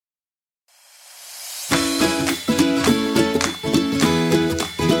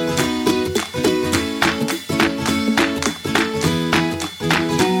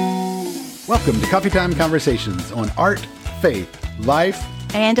Welcome to Coffee Time Conversations on art, faith, life,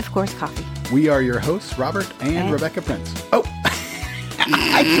 and of course, coffee. We are your hosts, Robert and Rebecca Prince. Oh,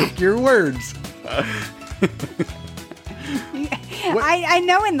 I took your words. I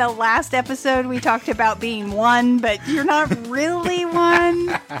know in the last episode we talked about being one, but you're not really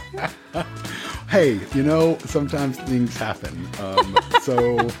one. Hey, sometimes things happen.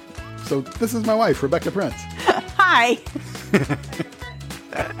 So this is my wife, Rebecca Prince. Hi.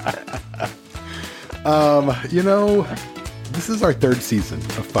 This is our third season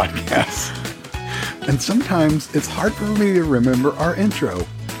of podcasts. And sometimes it's hard for me to remember our intro.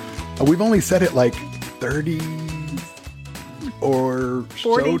 We've only said it like 30 or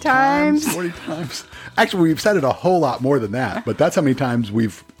 40 times. 40 times. Actually, we've said it a whole lot more than that, but that's how many times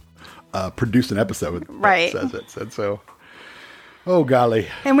we've produced an episode right. that says it. And so, oh golly.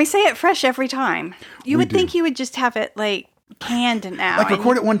 And we say it fresh every time. You would think you would just have it like canned now. Like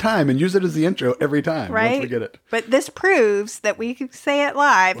record it one time and use it as the intro every time. Right? Once we get it. But this proves that we can say it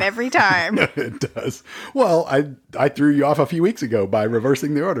live every time. It does. Well, I threw you off a few weeks ago by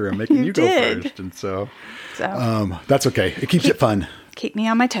reversing the order and making you go first. And so that's okay. It keeps it fun. Keep me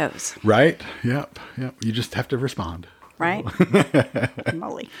on my toes. Right? Yep. You just have to respond. Right?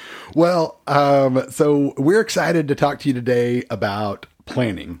 Molly. Well, so we're excited to talk to you today about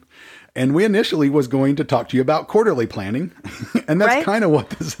planning. And we initially was going to talk to you about quarterly planning. And that's kind of what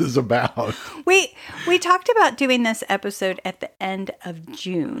this is about. We talked about doing this episode at the end of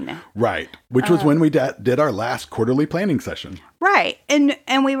June. Right. Which was when we did our last quarterly planning session. Right.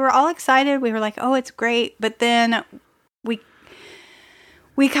 And we were all excited. We were like, oh, it's great. But then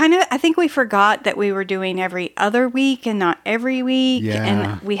we kind of, I think we forgot that we were doing every other week and not every week. Yeah.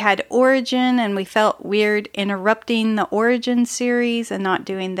 And we had Origin and we felt weird interrupting the Origin series and not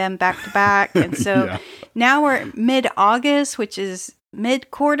doing them back to back. And so now we're mid-August, which is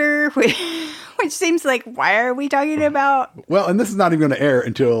mid-quarter, which seems like, why are we talking about? Well, and this is not even going to air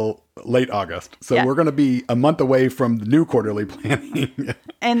until late August. So we're going to be a month away from the new quarterly planning.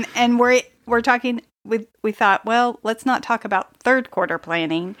 and we're talking... We thought, well, let's not talk about third quarter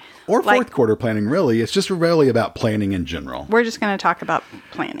planning. Or fourth quarter planning, really. It's just really about planning in general. We're just going to talk about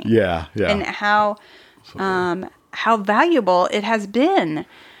planning. Yeah. And how valuable it has been.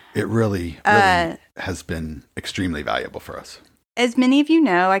 It really has been extremely valuable for us. As many of you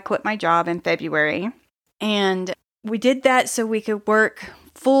know, I quit my job in February. And we did that so we could work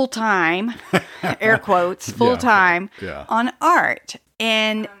full-time, air quotes, full-time on art.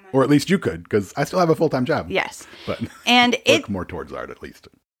 And or at least you could, because I still have a full-time job. Yes. But and work more towards art, at least.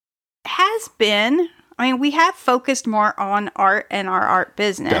 Has been, we have focused more on art and our art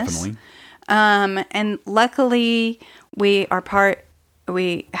business. Definitely. And luckily, we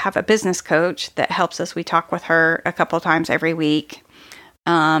have a business coach that helps us. We talk with her a couple of times every week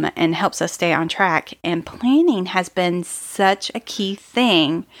and helps us stay on track. And planning has been such a key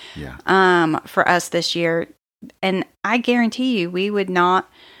thing for us this year. And I guarantee you, we would not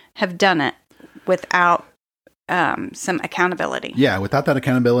have done it without some accountability. Yeah, without that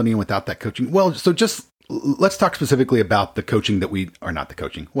accountability and without that coaching. Well, so just let's talk specifically about the coaching that not the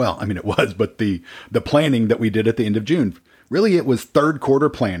coaching. Well, it was, but the planning that we did at the end of June. Really, it was third quarter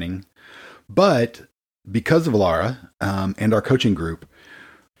planning. But because of Laura and our coaching group,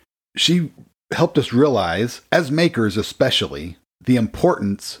 she helped us realize, as makers especially, the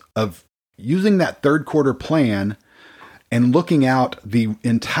importance of using that third quarter plan and looking out the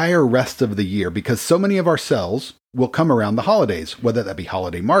entire rest of the year, because so many of our sales will come around the holidays, whether that be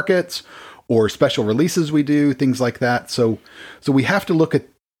holiday markets or special releases we do, things like that. So we have to look at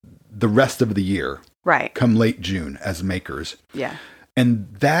the rest of the year, right? Come late June as makers. Yeah.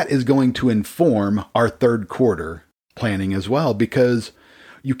 And that is going to inform our third quarter planning as well, because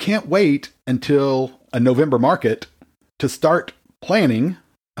you can't wait until a November market to start planning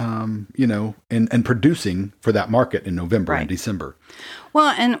and producing for that market in November and December.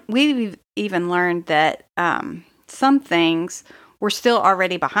 Well, and we've even learned that some things we're still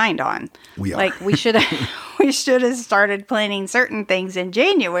already behind on. We are. Like we should have started planning certain things in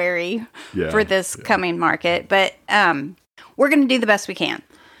January for this coming market, but we're going to do the best we can.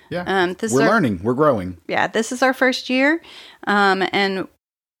 Yeah, we're learning. We're growing. Yeah, this is our first year, and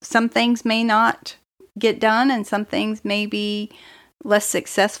some things may not get done, and some things may be less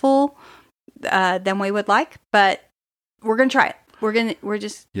successful than we would like, but we're going to try it.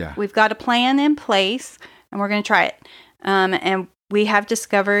 We've got a plan in place and we're going to try it. And we have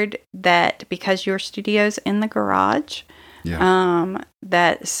discovered that because your studio's in the garage,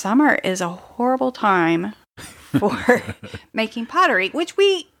 that summer is a horrible time for making pottery, which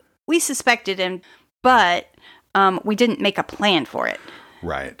we suspected, but we didn't make a plan for it.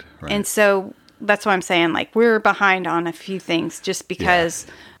 Right. And so that's what I'm saying. Like, we're behind on a few things just because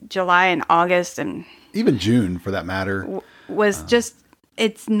July and August and even June, for that matter, was just,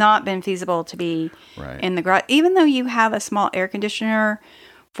 it's not been feasible to be in the garage. Even though you have a small air conditioner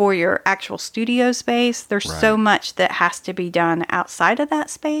for your actual studio space, there's so much that has to be done outside of that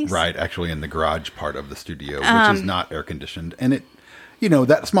space. Right. Actually, in the garage part of the studio, which is not air conditioned. And it,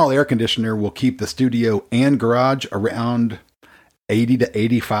 that small air conditioner will keep the studio and garage around 80 to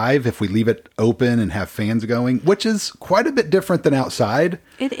 85 if we leave it open and have fans going, which is quite a bit different than outside.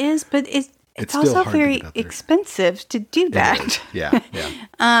 It is, but it's also very expensive to do that. Yeah.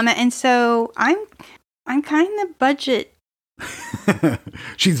 And so I'm kind of budget.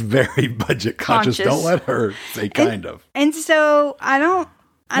 She's very budget conscious. Don't let her say kind of. And so not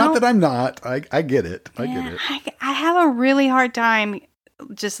that I'm not. I get it. I get it. I have a really hard time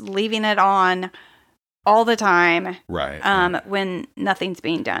just leaving it on all the time. Right. When nothing's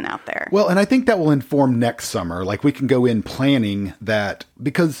being done out there. Well, and I think that will inform next summer. Like, we can go in planning that,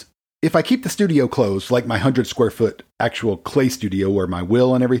 because if I keep the studio closed, like my 100 square foot actual clay studio where my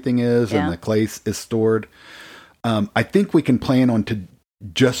wheel and everything is and the clay is stored, I think we can plan on to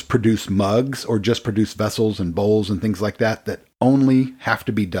just produce mugs or just produce vessels and bowls and things like that only have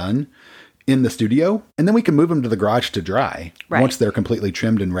to be done in the studio. And then we can move them to the garage to dry once they're completely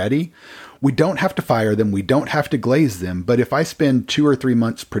trimmed and ready. We don't have to fire them. We don't have to glaze them. But if I spend 2 or 3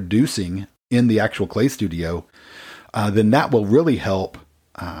 months producing in the actual clay studio, then that will really help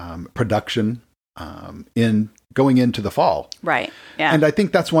production in going into the fall. Right. Yeah. And I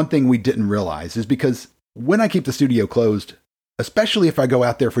think that's one thing we didn't realize, is because when I keep the studio closed, especially if I go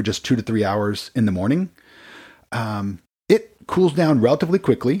out there for just 2 to 3 hours in the morning, it cools down relatively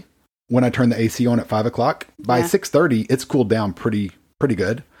quickly when I turn the AC on at 5 o'clock. By 6:30, it's cooled down pretty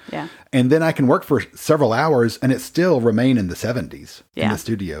good. Yeah. And then I can work for several hours and it still remain in the 70s in the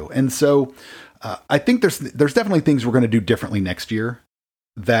studio. And so I think there's definitely things we're going to do differently next year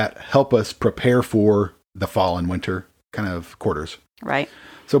that help us prepare for the fall and winter kind of quarters. Right.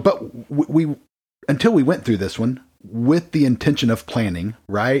 So, but we until we went through this one with the intention of planning,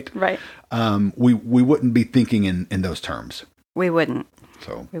 right? Right. We wouldn't be thinking in those terms. We wouldn't.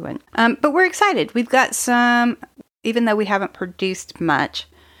 So we wouldn't. But we're excited. We've got some, even though we haven't produced much,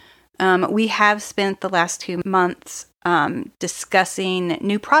 we have spent the last 2 months discussing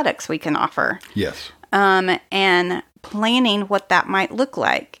new products we can offer. Yes. And planning what that might look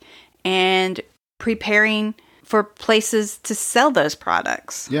like and preparing for places to sell those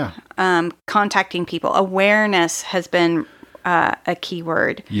products. Yeah. Contacting people. Awareness has been a key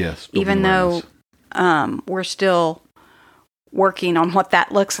word. Yes. Even though we're still working on what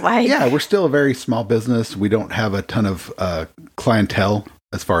that looks like. Yeah, we're still a very small business. We don't have a ton of clientele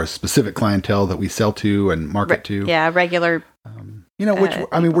as far as specific clientele that we sell to and market to. Yeah, regular.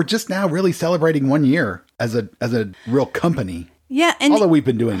 We're just now really celebrating 1 year as a real company. Yeah, although we've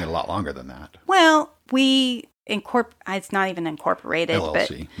been doing it a lot longer than that. Well, it's not even incorporated,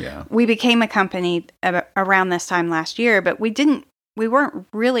 LLC, but we became a company around this time last year, but we weren't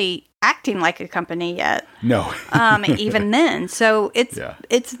really acting like a company yet. No. Even then. So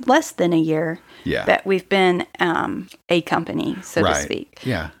it's less than a year that we've been a company, so to speak.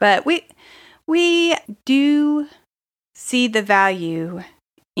 Yeah. But we do see the value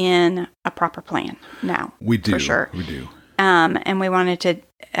in a proper plan now. We do. For sure. We do. And we wanted to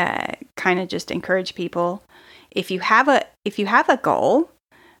kind of just encourage people, if you have a goal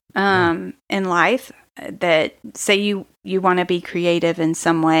in life, that say you want to be creative in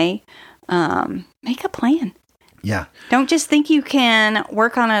some way, make a plan. Yeah. Don't just think you can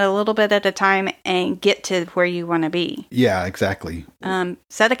work on it a little bit at a time and get to where you want to be. Yeah, exactly.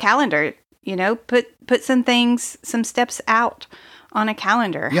 Set a calendar, put some steps out on a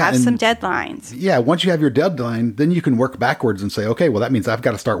calendar, have some deadlines. Yeah. Once you have your deadline, then you can work backwards and say, okay, well, that means I've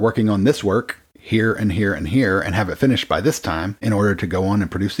got to start working on this work here and here and here and have it finished by this time in order to go on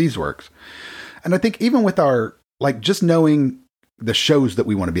and produce these works. And I think even with our, just knowing the shows that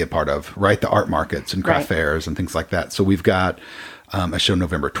we want to be a part of, right? The art markets and craft fairs and things like that. So we've got a show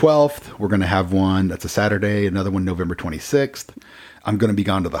November 12th. We're going to have one that's a Saturday, another one November 26th. I'm going to be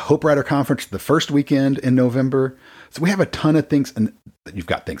gone to the Hope Writer Conference the first weekend in November. So we have a ton of things, and you've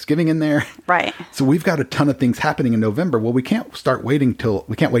got Thanksgiving in there. Right. So we've got a ton of things happening in November. Well, we can't wait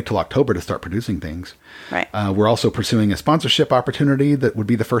till October to start producing things. Right. We're also pursuing a sponsorship opportunity that would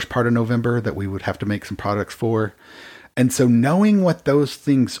be the first part of November that we would have to make some products for. And so knowing what those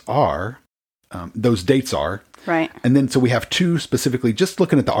things are, those dates are. Right. And then, so we have two specifically, just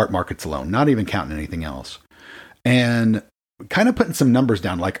looking at the art markets alone, not even counting anything else. And kind of putting some numbers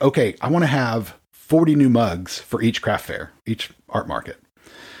down, like, okay, I want to have 40 new mugs for each craft fair, each art market.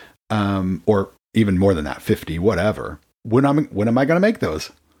 or even more than that, 50, whatever. When am I going to make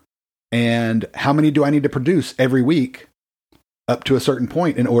those? And how many do I need to produce every week up to a certain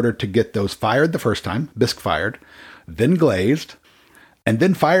point in order to get those fired the first time, bisque fired, then glazed, and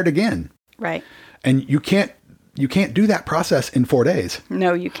then fired again? Right. And you can't do that process in 4 days.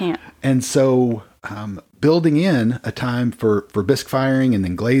 No, you can't. And so building in a time for bisque firing and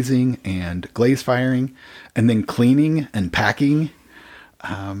then glazing and glaze firing and then cleaning and packing,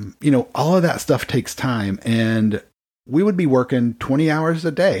 all of that stuff takes time. And we would be working 20 hours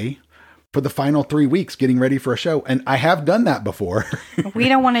a day for the final 3 weeks getting ready for a show. And I have done that before. We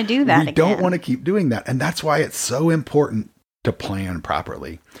don't want to do that We don't want to keep doing that. And that's why it's so important to plan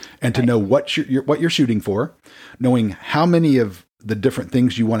properly and to know what you're shooting for, knowing how many of the different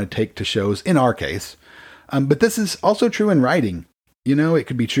things you want to take to shows in our case. But this is also true in writing. It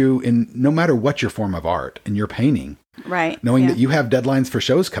could be true in no matter what your form of art and your painting. Right. Knowing that you have deadlines for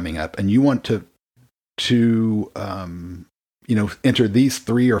shows coming up and you want to enter these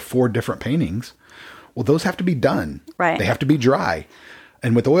 3 or 4 different paintings. Well, those have to be done. Right. They have to be dry.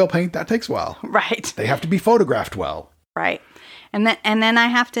 And with oil paint, that takes a while. Right. They have to be photographed well. Right. And then I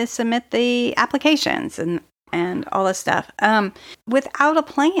have to submit the applications and all this stuff. Without a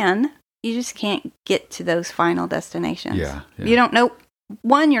plan, you just can't get to those final destinations. Yeah. You don't know.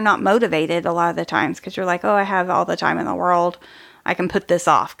 One, you're not motivated a lot of the times because you're like, oh, I have all the time in the world. I can put this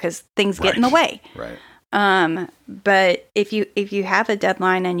off because things get in the way. Right. But if you have a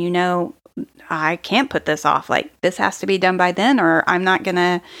deadline and I can't put this off, like this has to be done by then, or I'm not going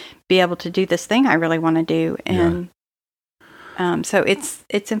to be able to do this thing I really want to do. And so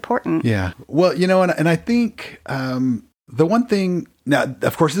it's important. Yeah. Well, and I think the one thing now,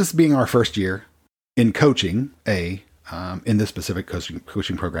 of course, this being our first year in coaching, in this specific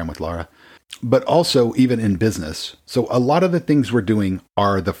coaching program with Laura, but also even in business. So a lot of the things we're doing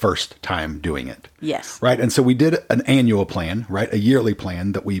are the first time doing it. Yes. Right. And so we did an annual plan, right? A yearly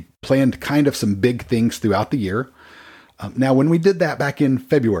plan that we planned kind of some big things throughout the year. Now, when we did that back in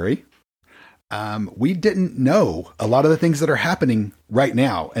February, we didn't know a lot of the things that are happening right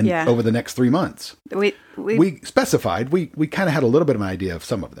now and over the next 3 months. We specified, we kind of had a little bit of an idea of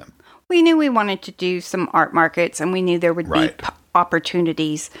some of them. We knew we wanted to do some art markets, and we knew there would be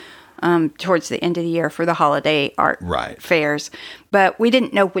opportunities towards the end of the year for the holiday art fairs, but we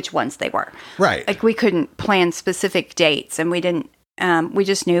didn't know which ones they were. Right. Like we couldn't plan specific dates, and we didn't. We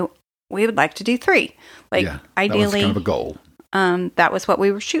just knew we would like to do 3. Like ideally, that was kind of a goal. That was what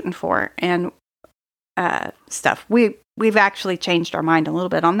we were shooting for, and stuff. We've actually changed our mind a little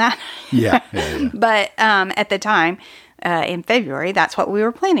bit on that. Yeah. But at the time, in February, that's what we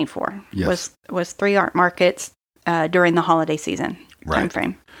were planning for. Yes. Was 3 art markets during the holiday season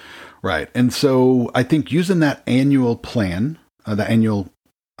timeframe. Right. And so I think using that annual plan, the annual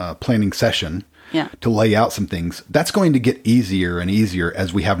planning session to lay out some things, that's going to get easier and easier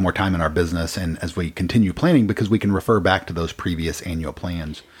as we have more time in our business and as we continue planning, because we can refer back to those previous annual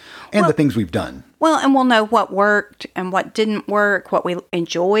plans and the things we've done. Well, and we'll know what worked and what didn't work, what we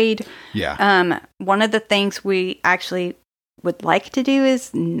enjoyed. Yeah. One of the things we actually would like to do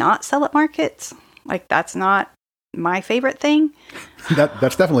is not sell at markets. Like that's not my favorite thing.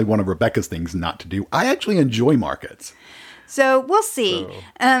 That's definitely one of Rebecca's things not to do. I actually enjoy markets. So we'll see.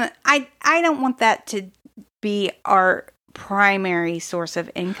 I don't want that to be our primary source of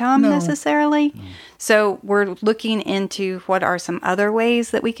income necessarily. So we're looking into what are some other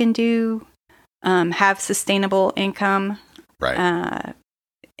ways that we can do, have sustainable income,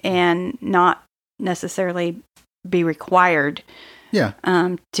 and not necessarily be required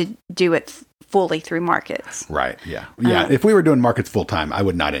to do it fully through markets. Right. Yeah. Yeah. If we were doing markets full time, I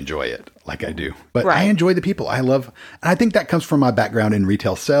would not enjoy it like I do, but I enjoy the people. And I think that comes from my background in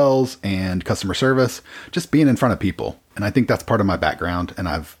retail sales and customer service, just being in front of people. And I think that's part of my background. And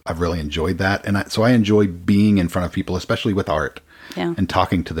I've really enjoyed that. And so I enjoy being in front of people, especially with art and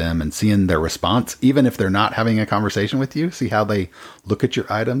talking to them and seeing their response, even if they're not having a conversation with you, see how they look at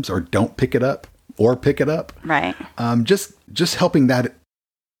your items or don't pick it up or pick it up. Right. Just helping that,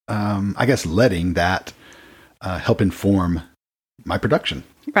 I guess letting that help inform my production.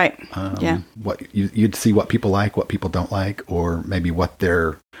 Right. What you'd see what people like, what people don't like, or maybe what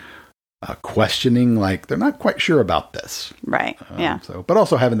they're questioning, like they're not quite sure about this. Right. So, but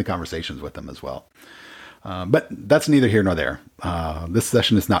also having the conversations with them as well. But that's neither here nor there. This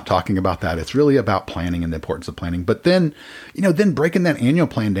session is not talking about that. It's really about planning and the importance of planning. But then, then breaking that annual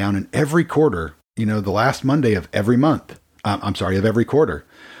plan down in every quarter, the last Monday of every month, of every quarter,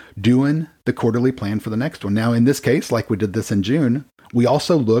 doing the quarterly plan for the next one. Now, in this case, like we did this in June, we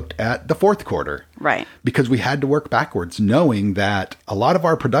also looked at the fourth quarter. Right. Because we had to work backwards, knowing that a lot of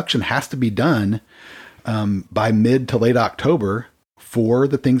our production has to be done by mid to late October for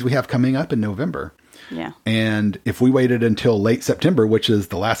the things we have coming up in November. Yeah. And if we waited until late September, which is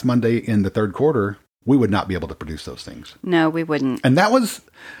the last Monday in the third quarter, we would not be able to produce those things. No, we wouldn't. And that was,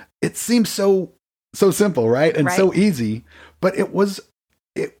 it seems so simple, right? And right. so easy, but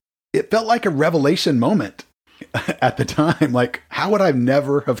it felt like a revelation moment at the time. Like, how would I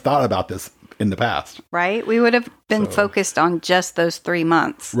never have thought about this in the past? Right. We would have been focused on just those 3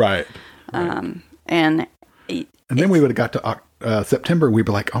 months. Right. And then we would have got to September. We'd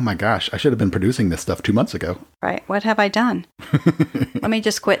be like, oh my gosh, I should have been producing this stuff 2 months ago. Right. What have I done? Let me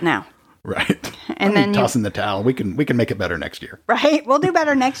just quit now. Right. And then toss in the towel. We can make it better next year. Right. We'll do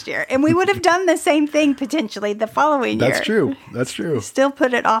better next year. And we would have done the same thing potentially the following year. That's true. Still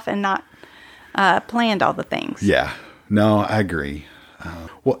put it off and not planned all the things. Yeah. No, I agree.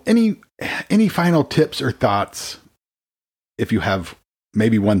 Well, any final tips or thoughts, if you have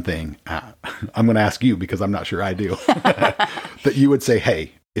maybe one thing, I'm going to ask you because I'm not sure I do, that you would say,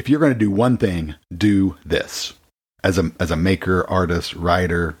 hey, if you're going to do one thing, do this as a maker, artist,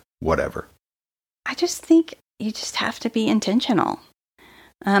 writer, whatever. I just think you just have to be intentional.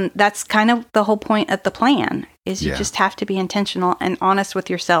 That's kind of the whole point of the plan is you just have to be intentional and honest with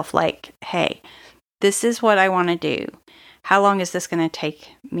yourself. Like, hey, this is what I want to do. How long is this going to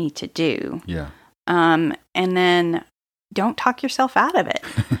take me to do? Yeah. And then don't talk yourself out of it.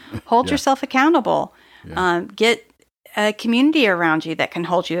 Hold yourself accountable. Yeah. Get a community around you that can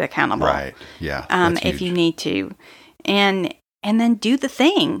hold you accountable. Right. Yeah. If you need to. And then do the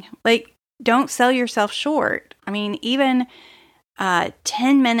thing. Like, don't sell yourself short. I mean, even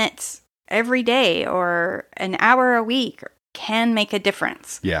 10 minutes every day or an hour a week can make a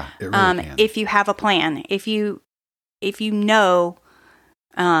difference. Yeah, it really can. If you have a plan, if you know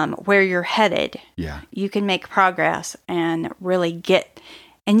where you're headed, you can make progress and really get,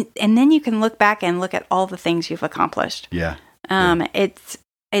 and then you can look back and look at all the things you've accomplished. Yeah.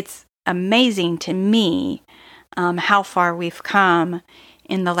 It's amazing to me how far we've come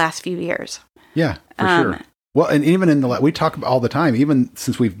in the last few years. Yeah, for sure. Well, and even we talk about all the time, even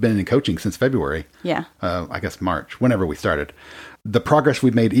since we've been in coaching since February. Yeah. I guess March, whenever we started. The progress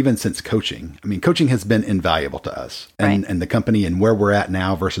we've made even since coaching. I mean, coaching has been invaluable to us and the company and where we're at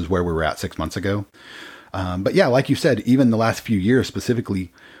now versus where we were at 6 months ago. But yeah, like you said, even the last few years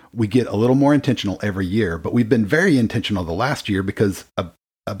specifically, we get a little more intentional every year. But we've been very intentional the last year because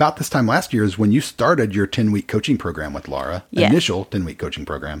about this time last year is when you started your 10-week coaching program with Laura, initial 10-week coaching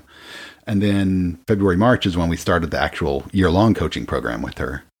program. And then February, March is when we started the actual year-long coaching program with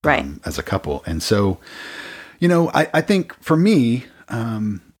her as a couple. And so, I think for me,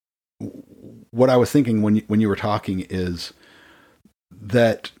 what I was thinking when you were talking is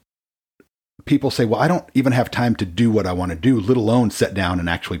that people say, well, I don't even have time to do what I want to do, let alone sit down and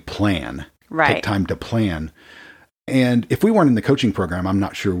actually plan, take time to plan. And if we weren't in the coaching program, I'm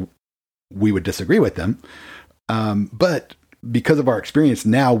not sure we would disagree with them. But because of our experience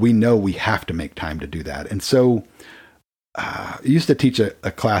now, we know we have to make time to do that. And so I used to teach a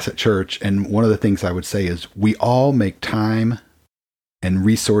class at church, and one of the things I would say is we all make time and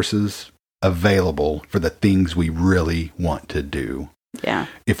resources available for the things we really want to do. Yeah.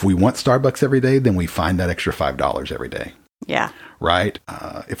 If we want Starbucks every day, then we find that extra $5 every day. Yeah. Right?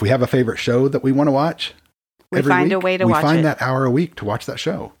 If we have a favorite show that we want to watch, we find a way to watch it. We find that hour a week to watch that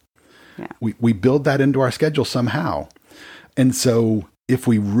show. Yeah. We build that into our schedule somehow. And so if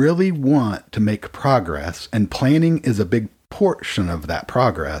we really want to make progress, and planning is a big portion of that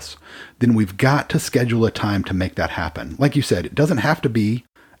progress, then we've got to schedule a time to make that happen. Like you said, it doesn't have to be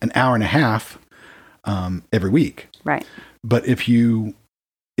an hour and a half every week. Right. But if you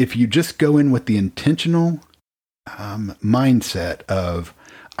just go in with the intentional mindset of,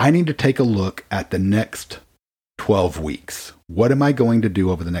 I need to take a look at the next 12 weeks. What am I going to do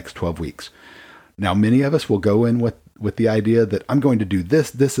over the next 12 weeks? Now, many of us will go in with the idea that I'm going to do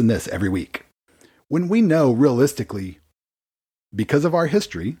this, this, and this every week. When we know realistically, because of our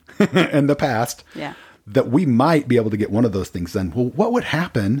history and the past, that we might be able to get one of those things done. Well, what would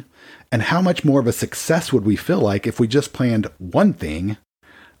happen and how much more of a success would we feel like if we just planned one thing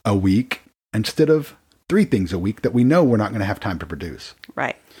a week instead of 3 things a week that we know we're not going to have time to produce?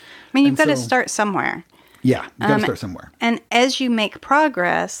 Right. I mean, you've got to start somewhere. Yeah, you've got to start somewhere. And as you make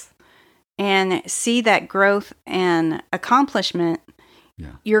progress and see that growth and accomplishment,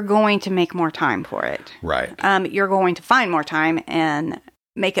 you're going to make more time for it. Right. You're going to find more time and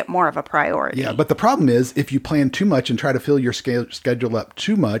make it more of a priority. Yeah, but the problem is if you plan too much and try to fill your schedule up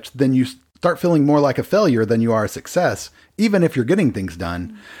too much, then you start feeling more like a failure than you are a success, even if you're getting things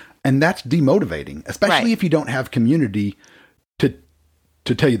done. And that's demotivating, especially if you don't have community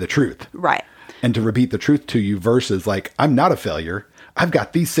to tell you the truth. Right. And to repeat the truth to you versus like, I'm not a failure. I've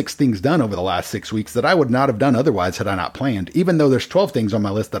got these 6 things done over the last 6 weeks that I would not have done otherwise had I not planned, even though there's 12 things on my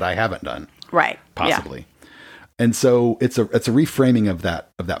list that I haven't done. Right. Possibly. Yeah. And so it's a reframing of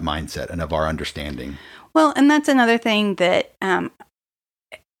that mindset and of our understanding. Well, and that's another thing that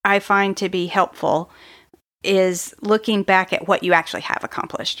I find to be helpful is looking back at what you actually have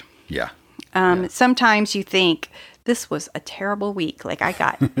accomplished. Yeah. Sometimes you think, this was a terrible week. Like I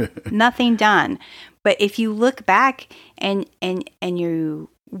got nothing done. But if you look back and you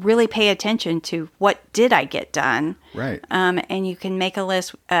really pay attention to what did I get done. Right. And you can make a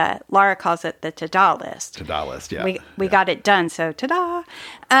list. Laura calls it the ta-da list. Ta-da list, yeah. We got it done, so ta-da.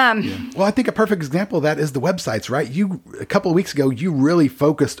 Well, I think a perfect example of that is the websites, right? A couple of weeks ago, you really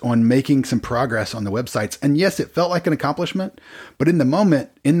focused on making some progress on the websites. And yes, it felt like an accomplishment. But in the moment,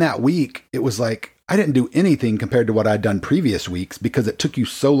 in that week, it was like, I didn't do anything compared to what I'd done previous weeks because it took you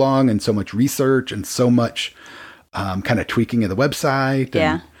so long and so much research and so much kind of tweaking of the website.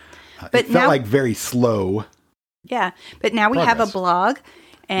 Yeah. And, it felt like very slow. Yeah. But now we have a blog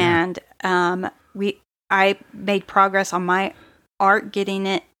and I made progress on my art, getting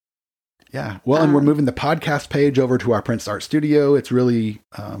it. Yeah. Well, and we're moving the podcast page over to our Prince Art Studio. It's really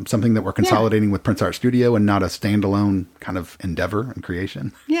something that we're consolidating with Prince Art Studio and not a standalone kind of endeavor and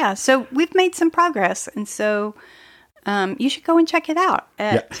creation. Yeah. So we've made some progress. And so you should go and check it out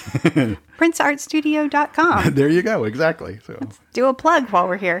at princeartstudio.com. There you go. Exactly. So let's do a plug while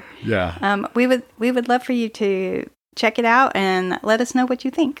we're here. Yeah. We would love for you to check it out and let us know what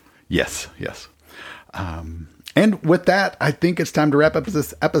you think. Yes. And with that, I think it's time to wrap up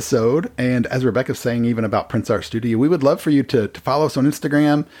this episode. And as Rebecca's saying, even about Prince Art Studio, we would love for you to follow us on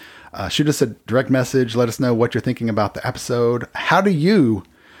Instagram, shoot us a direct message, let us know what you're thinking about the episode. How do you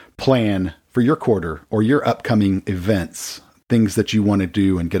plan for your quarter or your upcoming events, things that you want to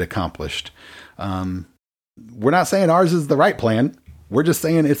do and get accomplished? We're not saying ours is the right plan. We're just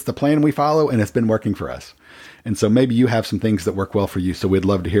saying it's the plan we follow and it's been working for us. And so maybe you have some things that work well for you. So we'd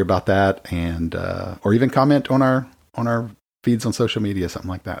love to hear about that and, or even comment on our feeds on social media, something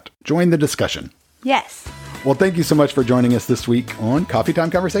like that. Join the discussion. Yes. Well, thank you so much for joining us this week on Coffee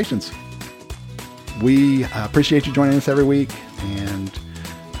Time Conversations. We appreciate you joining us every week and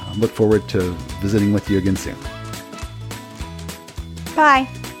look forward to visiting with you again soon. Bye.